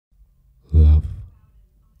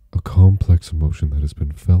complex emotion that has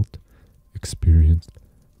been felt, experienced,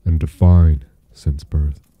 and defined since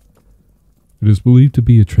birth. It is believed to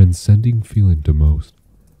be a transcending feeling to most,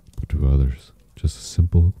 but to others, just a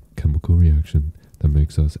simple chemical reaction that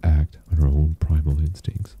makes us act on our own primal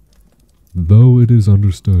instincts. Though it is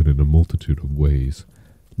understood in a multitude of ways,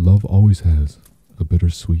 love always has a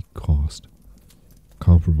bittersweet cost.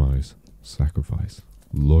 Compromise, sacrifice,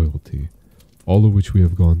 loyalty, all of which we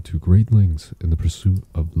have gone to great lengths in the pursuit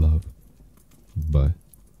of love. But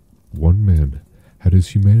one man had his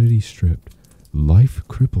humanity stripped, life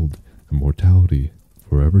crippled, and mortality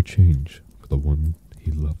forever changed for the one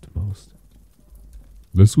he loved most.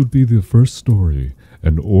 This would be the first story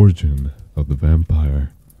and origin of the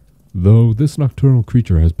vampire. Though this nocturnal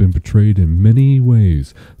creature has been portrayed in many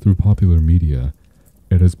ways through popular media,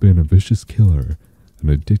 it has been a vicious killer, an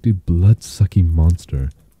addicted blood-sucking monster,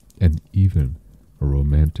 and even a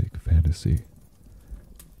romantic fantasy.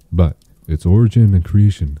 But its origin and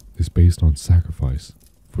creation is based on sacrifice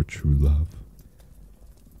for true love.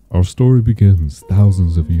 Our story begins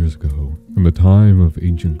thousands of years ago, in the time of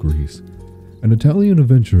ancient Greece. An Italian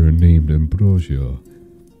adventurer named Ambrosio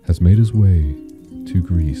has made his way to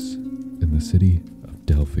Greece in the city of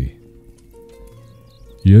Delphi.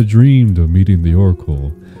 He had dreamed of meeting the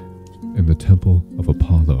oracle in the temple of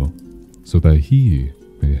Apollo so that he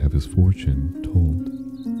may have his fortune told.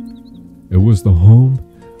 It was the home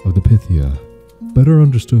of the Pythia, better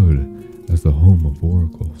understood as the home of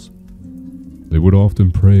oracles. They would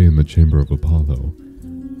often pray in the chamber of Apollo.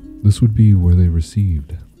 This would be where they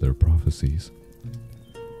received their prophecies.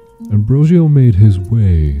 Ambrosio made his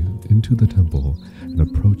way into the temple and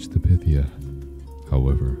approached the Pythia.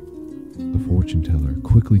 However, the fortune teller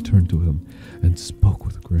quickly turned to him and spoke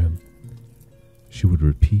with grim. She would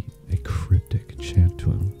repeat a cryptic chant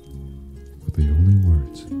to him, with the only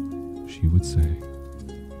words she would say: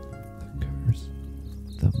 "The curse,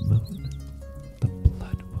 the moon, the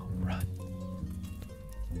blood will run."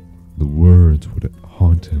 The words would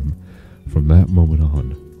haunt him from that moment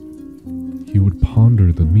on. He would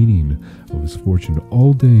ponder the meaning of his fortune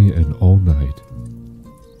all day and all night.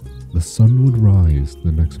 The sun would rise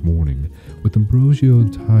the next morning, with Ambrosio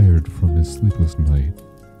tired from his sleepless night.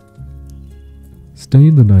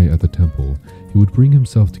 Staying the night at the temple, he would bring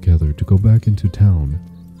himself together to go back into town.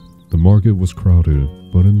 The market was crowded,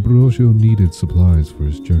 but Ambrosio needed supplies for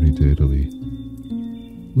his journey to Italy.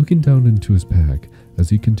 Looking down into his pack as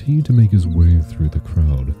he continued to make his way through the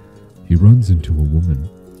crowd, he runs into a woman.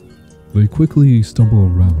 They quickly stumble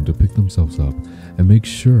around to pick themselves up and make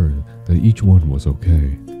sure that each one was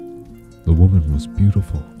okay. The woman was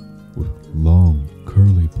beautiful, with long,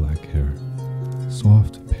 curly black hair,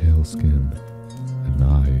 soft, pale skin, and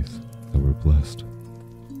eyes that were blessed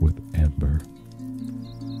with amber.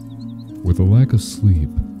 With a lack of sleep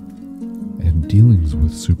and dealings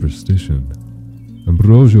with superstition,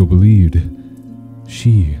 Ambrosio believed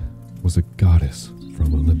she was a goddess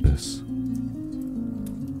from Olympus.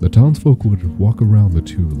 The townsfolk would walk around the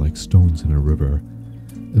two like stones in a river.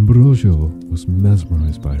 Ambrosio was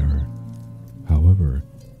mesmerized by her. However,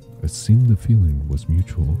 it seemed the feeling was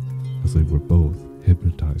mutual, as they were both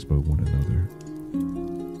hypnotized by one another.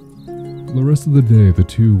 The rest of the day, the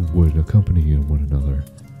two would accompany one another.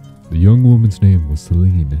 The young woman's name was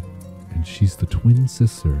Celine, and she's the twin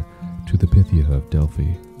sister to the Pythia of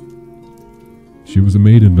Delphi. She was a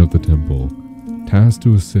maiden of the temple, tasked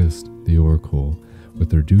to assist the oracle with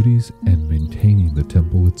their duties and maintaining the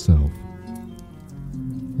temple itself.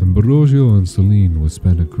 Ambrosio and Celine would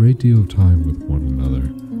spend a great deal of time with one another.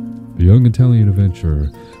 The young Italian adventurer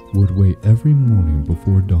would wait every morning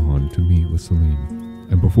before dawn to meet with Celine,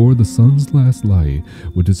 and before the sun's last light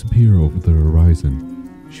would disappear over the horizon,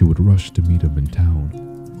 she would rush to meet him in town.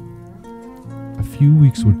 A few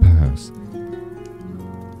weeks would pass,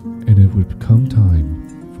 and it would come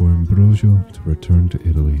time for Ambrosio to return to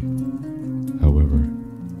Italy. However,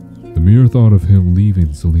 the mere thought of him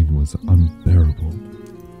leaving Celine was unbearable.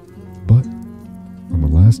 But on the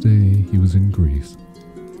last day he was in Greece,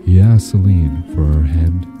 he asked Celine for her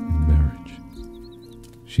hand in marriage.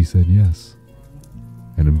 She said yes,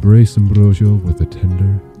 and embraced Ambrosio with a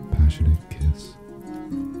tender, passionate kiss.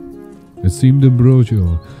 It seemed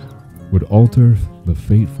Ambrosio would alter the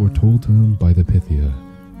fate foretold to him by the Pythia,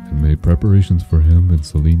 and made preparations for him and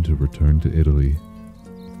Celine to return to Italy.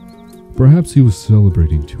 Perhaps he was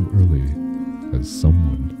celebrating too early, as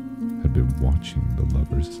someone had been watching the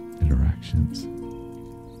lovers' interactions.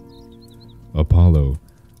 Apollo,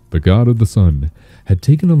 the god of the sun, had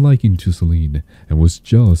taken a liking to Celine and was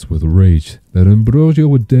jealous with rage that Ambrosio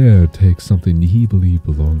would dare take something he believed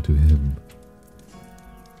belonged to him.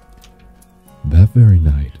 That very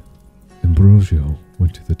night, Ambrosio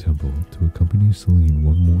went to the temple to accompany Celine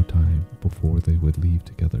one more time before they would leave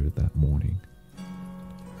together that morning.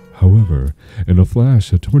 However, in a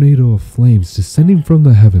flash, a tornado of flames descending from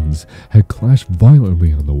the heavens had clashed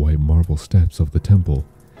violently on the white marble steps of the temple.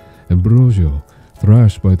 Ambrosio,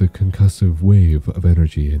 thrashed by the concussive wave of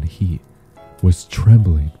energy and heat, was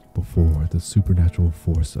trembling before the supernatural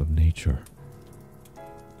force of nature.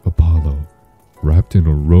 Apollo, wrapped in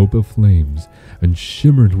a robe of flames and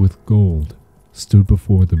shimmered with gold, stood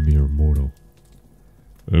before the mere mortal.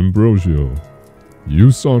 "Ambrosio, you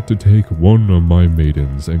sought to take one of my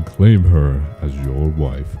maidens and claim her as your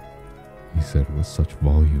wife," he said with such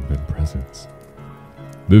volume and presence.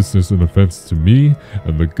 "This is an offense to me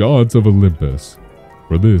and the gods of Olympus.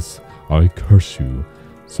 For this I curse you,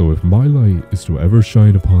 so if my light is to ever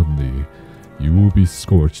shine upon thee, you will be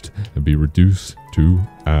scorched and be reduced to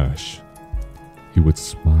ash." He would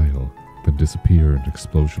smile, then disappear in an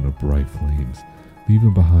explosion of bright flames,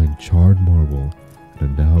 leaving behind charred marble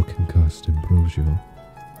and a now concussed Ambrosio,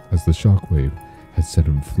 as the shockwave had sent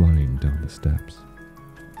him flying down the steps.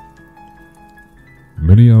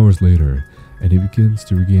 Many hours later, and he begins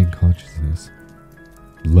to regain consciousness,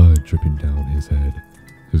 blood dripping down his head,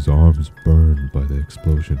 his arms burned by the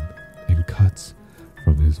explosion, and cuts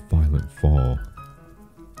from his violent fall.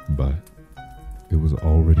 But it was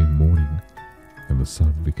already morning, and the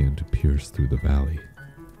sun began to pierce through the valley.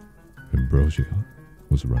 Ambrosio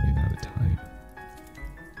was running out of time.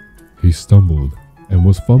 He stumbled and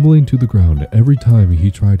was fumbling to the ground every time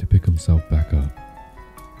he tried to pick himself back up.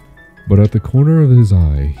 But at the corner of his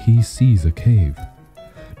eye, he sees a cave.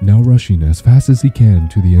 Now rushing as fast as he can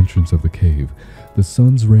to the entrance of the cave, the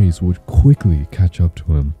sun's rays would quickly catch up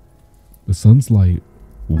to him. The sun's light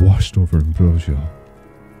washed over Ambrosio,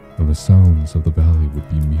 and the sounds of the valley would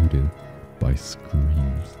be muted by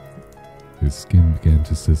screams. His skin began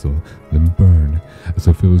to sizzle, then burn, as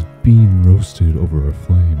if it was being roasted over a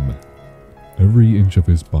flame. Every inch of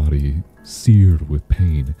his body seared with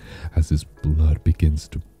pain as his blood begins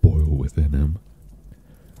to boil within him.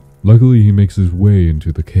 Luckily, he makes his way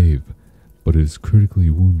into the cave, but is critically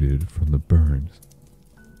wounded from the burns.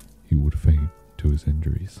 He would faint to his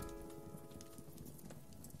injuries.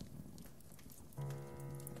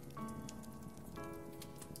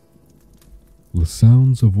 The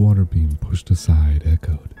sounds of water being pushed aside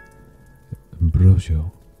echoed.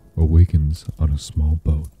 Ambrosio awakens on a small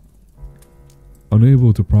boat.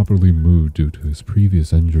 Unable to properly move due to his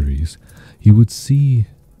previous injuries, he would see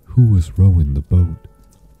who was rowing the boat.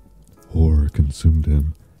 Horror consumed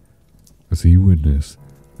him as he witnessed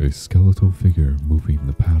a skeletal figure moving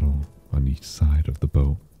the paddle on each side of the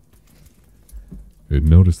boat. It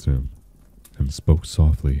noticed him and spoke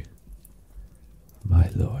softly. "My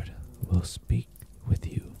lord will speak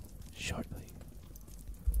with you shortly."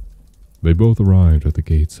 They both arrived at the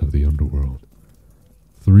gates of the underworld.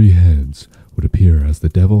 3 heads would appear as the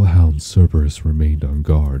devil hound Cerberus remained on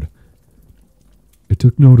guard. It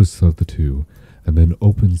took notice of the two and then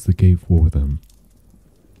opens the gate for them.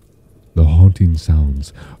 The haunting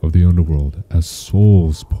sounds of the underworld as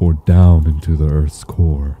souls poured down into the earth's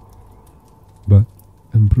core. But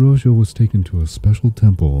Ambrosio was taken to a special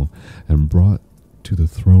temple and brought to the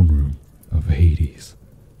throne room of Hades.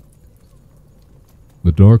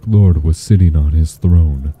 The Dark Lord was sitting on his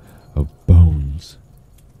throne of bones,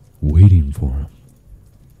 waiting for him.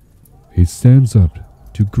 He stands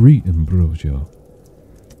up to greet Ambrosio.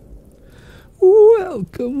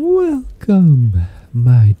 "Welcome, welcome,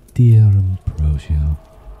 my dear Ambrosio.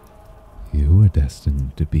 You were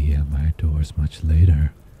destined to be at my doors much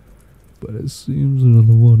later, but it seems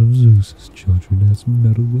another one of Zeus's children has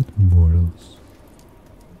meddled with mortals.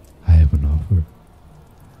 I have an offer.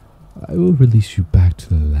 I will release you back to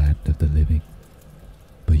the land of the living,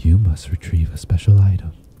 but you must retrieve a special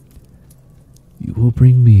item. You will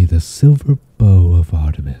bring me the silver bow of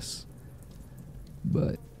Artemis,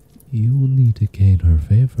 but you will need to gain her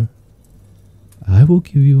favor. I will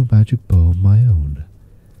give you a magic bow of my own,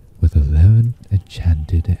 with 11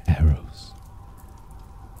 enchanted arrows.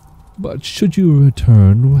 But should you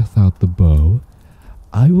return without the bow,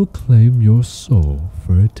 I will claim your soul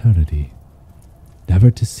for eternity,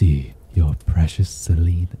 never to see your precious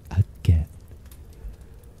Celine again."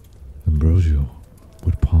 Ambrosio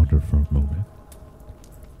would ponder for a moment,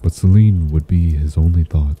 but Celine would be his only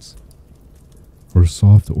thoughts. Her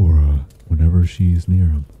soft aura whenever she is near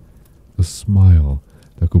him, the smile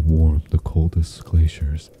that could warm the coldest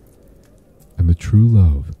glaciers, and the true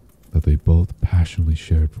love that they both passionately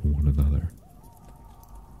shared for one another.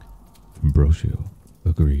 Ambrosio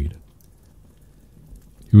agreed.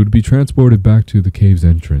 He would be transported back to the cave's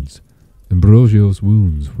entrance. Ambrosio's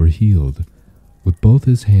wounds were healed, With both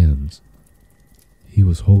his hands, he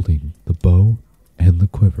was holding the bow and the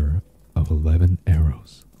quiver of 11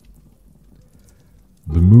 arrows.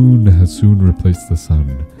 The moon had soon replaced the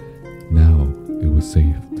sun. Now it was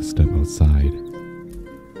safe to step outside.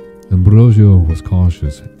 Ambrosio was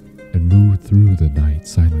cautious and moved through the night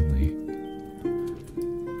silently.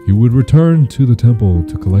 He would return to the temple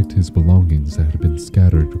to collect his belongings that had been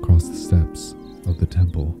scattered across the steps of the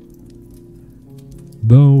temple.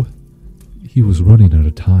 Though he was running out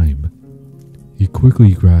of time, he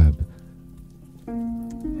quickly grabbed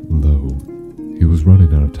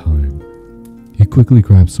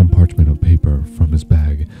some parchment of paper from his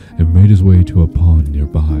bag and made his way to a pond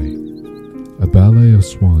nearby. A ballet of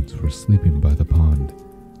swans were sleeping by the pond.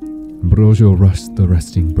 Ambrosio rushed the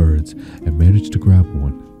resting birds and managed to grab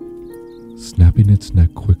one, snapping its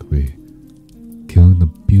neck quickly, killing the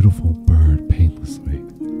beautiful bird painlessly.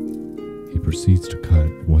 He proceeds to cut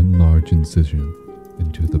one large incision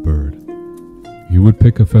into the bird. He would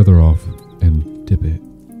pick a feather off and dip it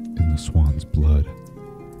in the swan's blood.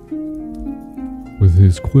 With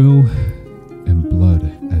his quill and blood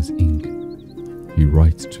as ink, he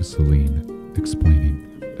writes to Celine,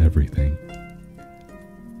 explaining everything.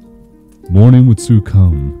 Morning would soon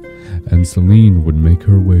come, and Celine would make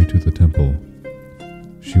her way to the temple.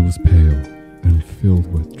 She was pale and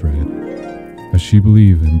filled with dread, as she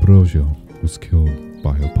believed Ambrosio was killed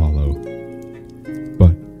by Apollo.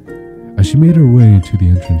 But as she made her way to the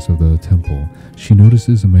entrance of the temple, she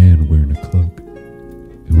notices a man wearing a cloak.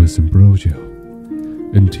 It was Ambrosio.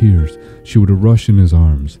 In tears, she would rush in his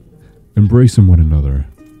arms, embracing one another.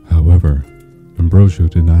 However, Ambrosio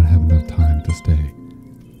did not have enough time to stay.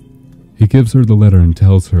 He gives her the letter and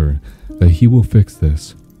tells her that he will fix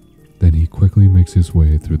this. Then he quickly makes his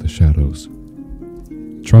way through the shadows.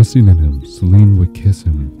 Trusting in him, Celine would kiss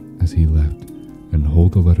him as he left and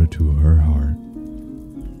hold the letter to her heart.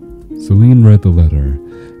 Celine read the letter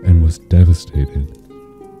and was devastated,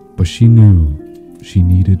 but she knew she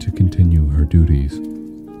needed to continue her duties,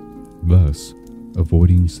 thus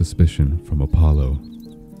avoiding suspicion from Apollo.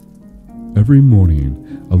 Every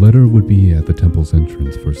morning, a letter would be at the temple's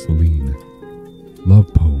entrance for Celine. Love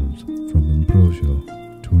poems from Ambrosio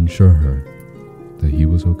to ensure her that he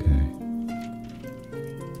was okay.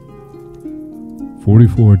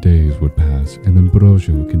 44 days would pass, and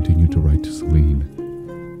Ambrosio continued to write to Celine.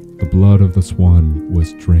 The blood of the swan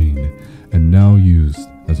was drained and now used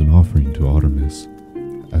as an offering to Artemis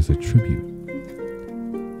as a tribute.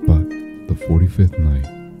 But the 45th night,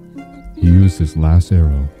 he used his last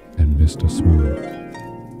arrow and missed a swan.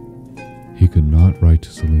 He could not write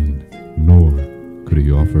to Celine, nor could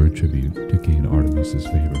he offer a tribute to gain Artemis's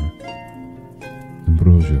favor.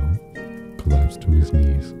 Ambrosio collapsed to his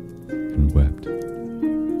knees and wept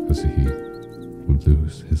as he would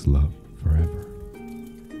lose his love forever.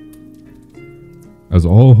 As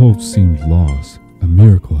all hope seemed lost, a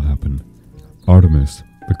miracle happened. Artemis,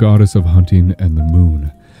 the goddess of hunting and the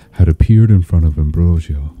moon, had appeared in front of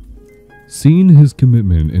Ambrosio. Seeing his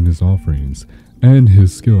commitment in his offerings and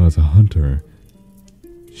his skill as a hunter,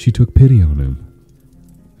 she took pity on him.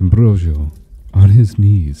 Ambrosio, on his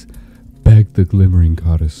knees, begged the glimmering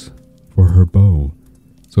goddess for her bow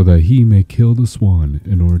so that he may kill the swan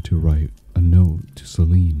in order to write a note to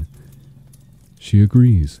Celine. She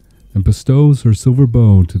agrees and bestows her silver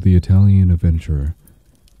bow to the Italian adventurer.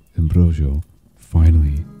 Ambrosio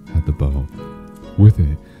finally had the bow. With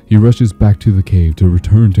it, he rushes back to the cave to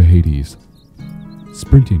return to Hades.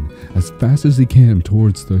 Sprinting as fast as he can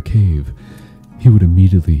towards the cave, he would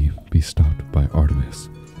immediately be stopped by Artemis.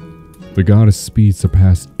 The goddess' speed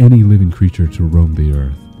surpassed any living creature to roam the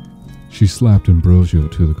earth. She slapped Ambrosio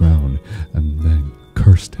to the ground and then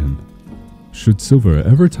cursed him. Should silver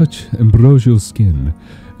ever touch Ambrosio's skin,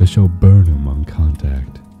 it shall burn him on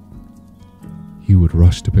contact. He would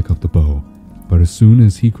rush to pick up the bow, but as soon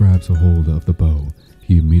as he grabs a hold of the bow,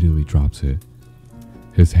 he immediately drops it.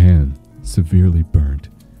 His hand severely burnt.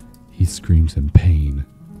 He screams in pain,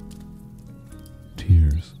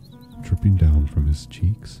 tears dripping down from his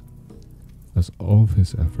cheeks, as all of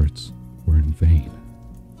his efforts were in vain.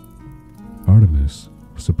 Artemis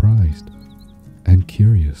was surprised and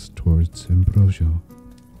curious towards Ambrosio.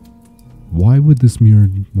 Why would this mere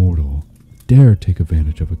mortal dare take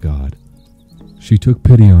advantage of a god? She took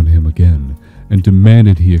pity on him again and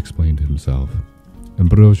demanded he explain himself.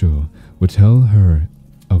 Ambrosio would tell her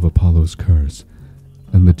of Apollo's curse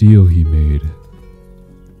and the deal he made,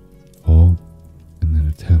 all in an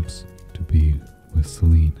attempt to be with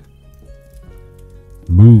Celine.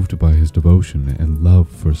 Moved by his devotion and love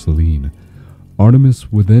for Celine,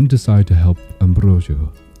 Artemis would then decide to help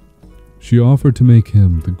Ambrosio. She offered to make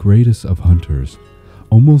him the greatest of hunters,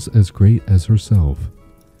 almost as great as herself.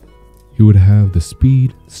 He would have the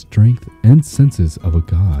speed, strength, and senses of a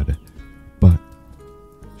god, but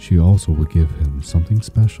she also would give him something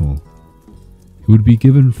special. He would be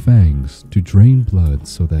given fangs to drain blood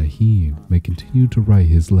so that he may continue to write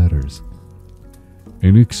his letters.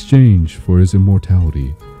 In exchange for his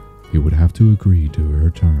immortality, he would have to agree to her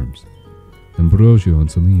terms. Ambrosio and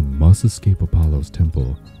Selene must escape Apollo's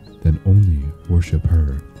temple, then only worship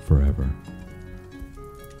her forever.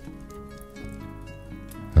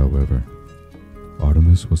 However,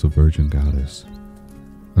 Artemis was a virgin goddess,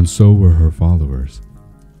 and so were her followers,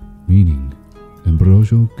 meaning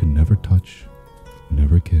Ambrosio could never touch,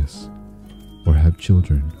 never kiss, or have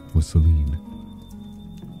children with Selene.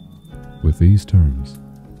 With these terms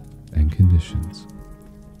and conditions,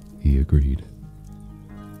 he agreed.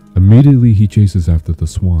 Immediately he chases after the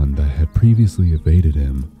swan that had previously evaded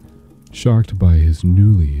him, shocked by his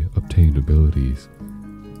newly obtained abilities.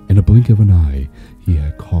 In a blink of an eye, he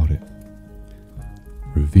had caught it,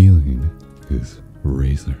 revealing his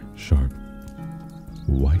razor-sharp,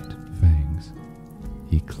 white fangs.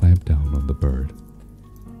 He clamped down on the bird,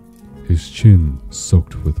 his chin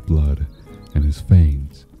soaked with blood and his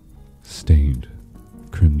fangs stained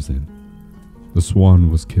crimson. The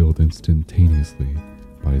swan was killed instantaneously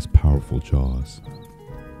by his powerful jaws.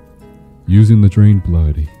 Using the drained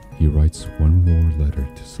blood, he writes one more letter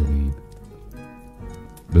to Selene.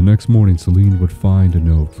 The next morning, Selene would find a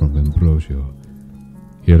note from Ambrosio.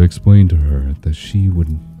 He had explained to her that she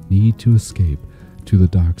would need to escape to the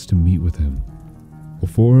docks to meet with him.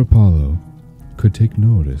 Before Apollo could take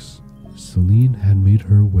notice, Selene had made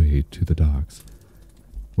her way to the docks,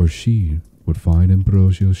 where she would find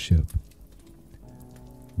Ambrosio's ship.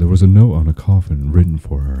 There was a note on a coffin written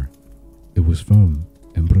for her. It was from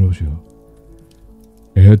Ambrosio.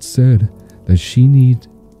 It had said that she needed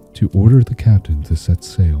to order the captain to set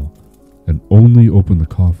sail and only open the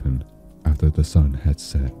coffin after the sun had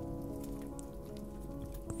set.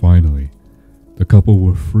 Finally, the couple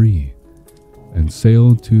were free and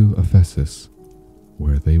sailed to Ephesus,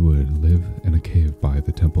 where they would live in a cave by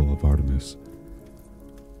the temple of Artemis.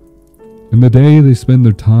 In the day they spent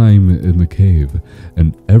their time in the cave,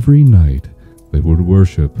 and every night they would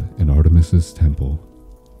worship in Artemis's temple.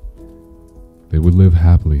 They would live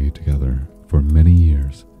happily together for many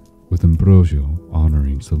years, with Ambrosio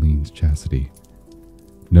honoring Selene's chastity.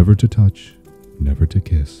 Never to touch, never to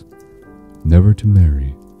kiss, never to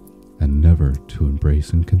marry, and never to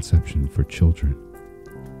embrace in conception for children.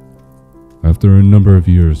 After a number of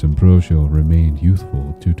years, Ambrosio remained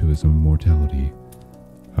youthful due to his immortality.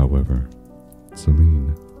 However,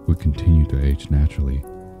 Selene would continue to age naturally.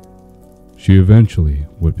 She eventually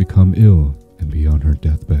would become ill and be on her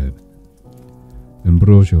deathbed.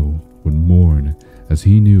 Ambrosio would mourn, as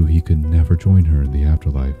he knew he could never join her in the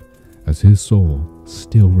afterlife, as his soul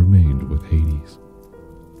still remained with Hades.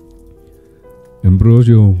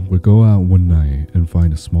 Ambrosio would go out one night and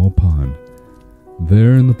find a small pond.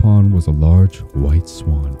 There in the pond was a large white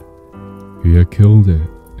swan. He had killed it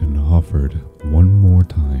and offered one more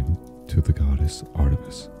time to the goddess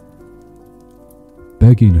Artemis,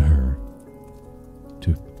 begging her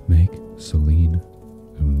to make Selene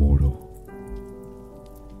immortal.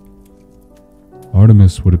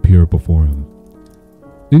 Artemis would appear before him.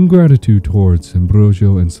 In gratitude towards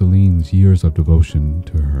Ambrosio and Selene's years of devotion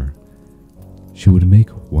to her, she would make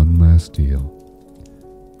one last deal.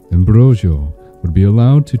 Ambrosio would be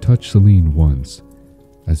allowed to touch Selene once,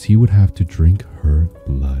 as he would have to drink her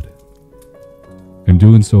blood. In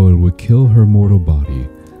doing so, it would kill her mortal body,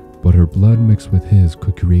 but her blood mixed with his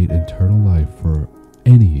could create eternal life for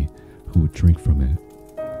any who would drink from it.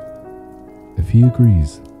 If he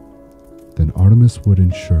agrees, then Artemis would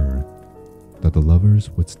ensure that the lovers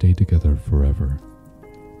would stay together forever.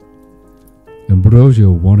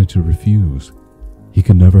 Ambrosio wanted to refuse. He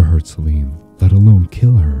could never hurt Selene, let alone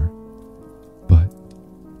kill her. But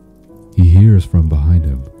he hears from behind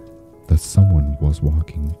him that someone was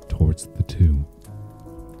walking towards the two.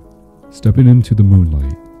 Stepping into the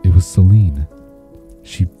moonlight, it was Selene.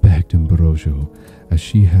 She begged Ambrosio, as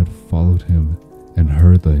she had followed him and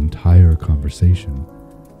heard the entire conversation.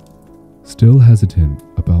 Still hesitant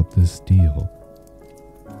about this deal,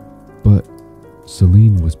 but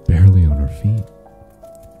Selene was barely on her feet.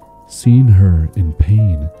 Seeing her in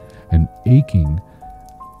pain and aching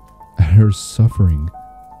at her suffering,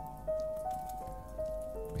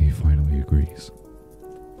 he finally agrees.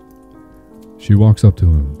 She walks up to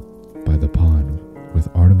him by the pond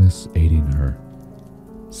with Artemis aiding her.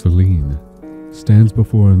 Selene stands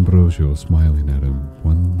before Ambrosio, smiling at him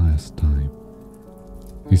one last time.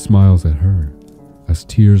 He smiles at her as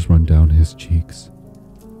tears run down his cheeks.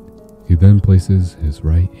 He then places his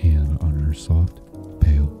right hand on her soft,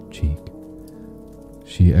 pale cheek.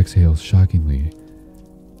 She exhales shockingly,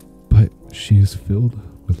 but she is filled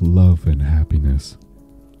with love and happiness.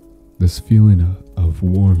 This feeling of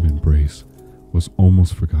warm embrace was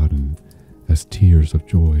almost forgotten as tears of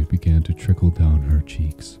joy began to trickle down her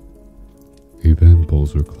cheeks. He then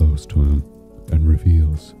pulls her close to him and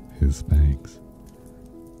reveals his fangs.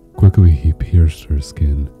 Quickly he pierced her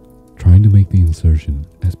skin, trying to make the insertion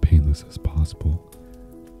as painless as possible.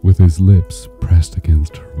 With his lips pressed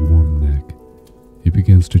against her warm neck, he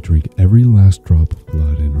begins to drink every last drop of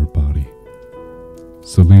blood in her body.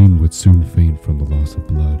 Celine would soon faint from the loss of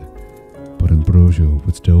blood, but Ambrosio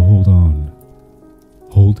would still hold on,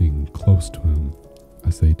 holding close to him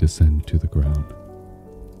as they descend to the ground.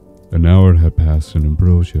 An hour had passed and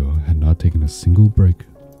Ambrosio had not taken a single break,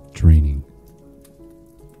 draining.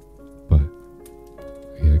 But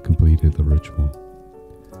he had completed the ritual.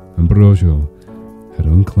 Ambrosio had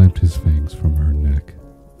unclamped his fangs from her neck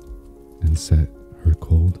and set her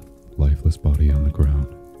cold, lifeless body on the ground.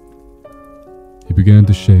 He began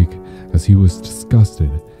to shake as he was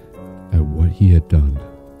disgusted at what he had done,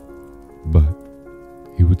 but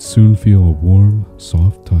he would soon feel a warm,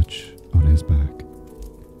 soft touch on his back.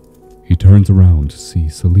 He turns around to see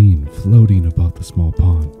Celine floating above the small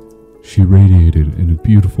pond. She radiated in a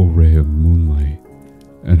beautiful ray of moonlight,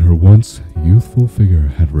 and her once youthful figure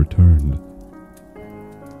had returned.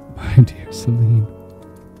 "My dear Celine,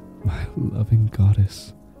 my loving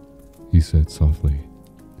goddess," he said softly.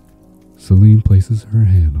 Celine places her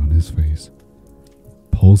hand on his face,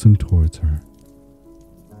 pulls him towards her,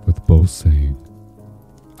 with both saying,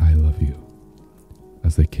 "I love you,"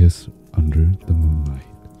 as they kiss under the moonlight.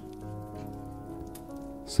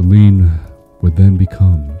 Celine would then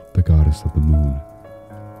become the goddess of the moon,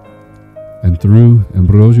 and through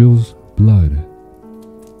Ambrosio's blood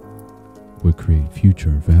would create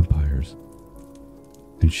future vampires,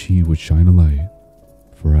 and she would shine a light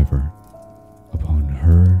forever upon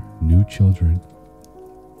her new children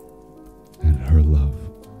and her love.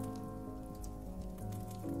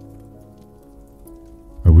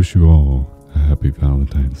 I wish you all a happy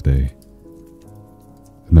Valentine's Day,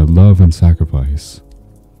 and that love and sacrifice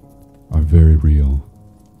are very real,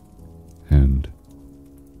 and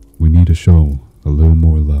we need to show a little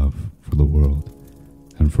more love for the world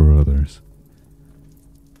and for others.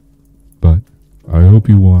 But I hope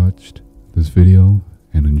you watched this video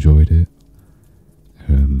and enjoyed it,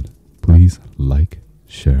 and please like,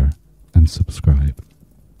 share, and subscribe.